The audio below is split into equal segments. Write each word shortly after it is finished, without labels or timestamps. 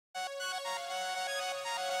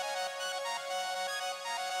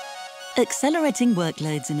Accelerating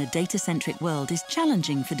workloads in a data-centric world is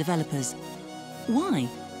challenging for developers. Why?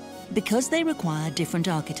 Because they require different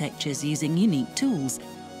architectures using unique tools,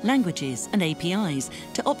 languages and APIs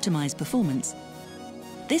to optimize performance.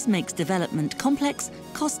 This makes development complex,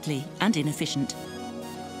 costly and inefficient.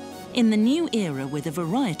 In the new era with a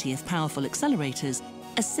variety of powerful accelerators,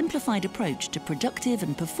 a simplified approach to productive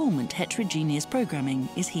and performant heterogeneous programming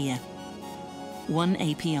is here.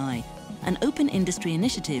 oneAPI, an open industry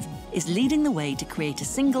initiative, is leading the way to create a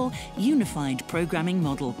single, unified programming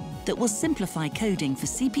model that will simplify coding for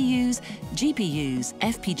CPUs, GPUs,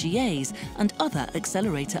 FPGAs, and other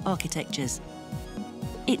accelerator architectures.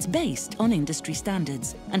 It's based on industry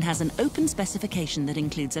standards and has an open specification that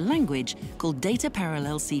includes a language called Data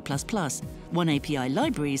Parallel C++, oneAPI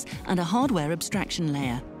libraries, and a hardware abstraction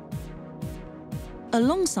layer.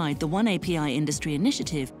 Alongside the oneAPI industry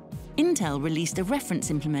initiative, Intel released a reference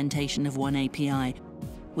implementation of oneAPI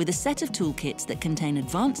with a set of toolkits that contain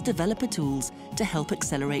advanced developer tools to help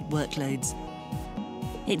accelerate workloads.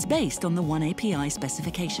 It's based on the oneAPI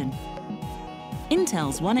specification.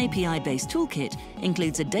 Intel's oneAPI Base Toolkit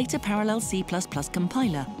includes a Data Parallel C++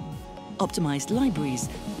 compiler, optimized libraries,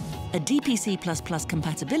 a DPC++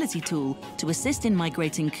 compatibility tool to assist in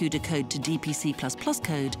migrating CUDA code to DPC++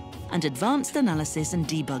 code, and advanced analysis and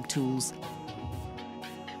debug tools.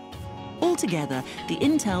 Altogether, the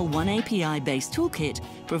Intel oneAPI Base Toolkit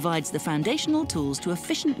provides the foundational tools to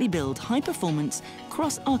efficiently build high-performance,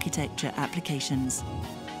 cross-architecture applications.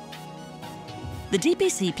 The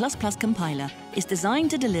DPC++ compiler is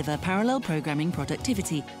designed to deliver parallel programming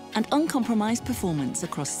productivity and uncompromised performance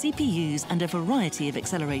across CPUs and a variety of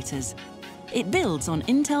accelerators. It builds on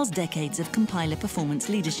Intel's decades of compiler performance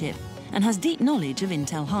leadership and has deep knowledge of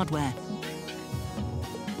Intel hardware.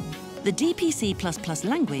 The DPC++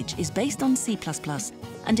 language is based on C++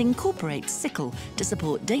 and incorporates SYCL to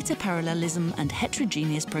support data parallelism and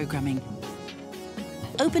heterogeneous programming.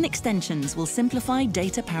 Open extensions will simplify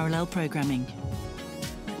data parallel programming.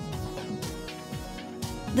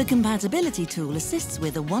 The compatibility tool assists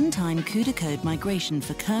with a one-time CUDA code migration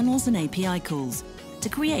for kernels and API calls to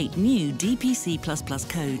create new DPC++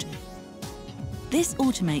 code. This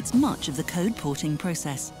automates much of the code porting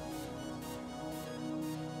process.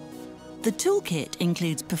 The toolkit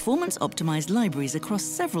includes performance-optimized libraries across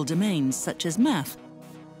several domains such as math,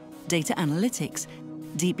 data analytics,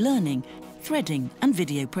 deep learning, threading, and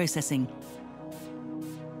video processing.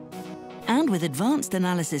 And with advanced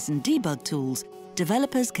analysis and debug tools,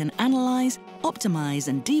 developers can analyze, optimize,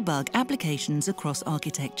 and debug applications across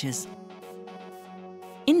architectures.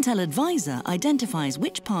 Intel Advisor identifies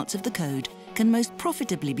which parts of the code can most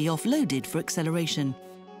profitably be offloaded for acceleration.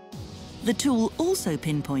 The tool also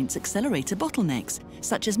pinpoints accelerator bottlenecks,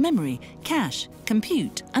 such as memory, cache,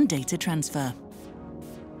 compute, and data transfer.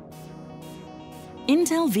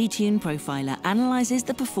 Intel vTune Profiler analyzes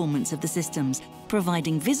the performance of the systems,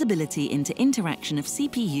 providing visibility into interaction of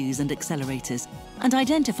CPUs and accelerators, and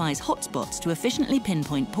identifies hotspots to efficiently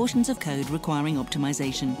pinpoint portions of code requiring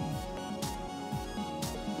optimization.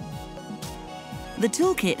 The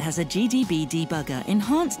toolkit has a GDB debugger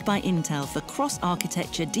enhanced by Intel for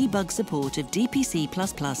cross-architecture debug support of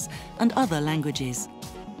DPC++ and other languages.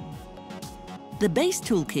 The Base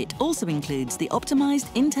Toolkit also includes the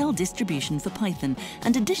optimized Intel distribution for Python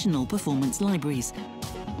and additional performance libraries.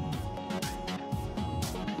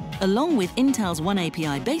 Along with Intel's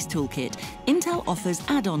oneAPI Base Toolkit, Intel offers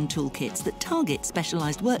add-on toolkits that target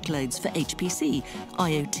specialized workloads for HPC,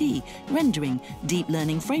 IoT, rendering, deep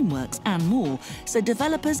learning frameworks, and more, so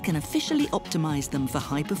developers can officially optimize them for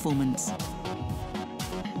high performance.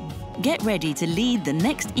 Get ready to lead the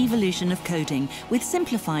next evolution of coding with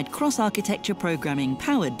simplified cross-architecture programming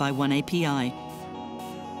powered by oneAPI.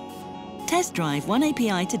 Test drive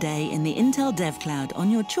oneAPI today in the Intel Dev Cloud on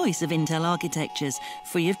your choice of Intel architectures,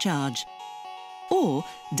 free of charge. Or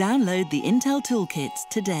download the Intel Toolkits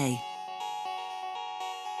today.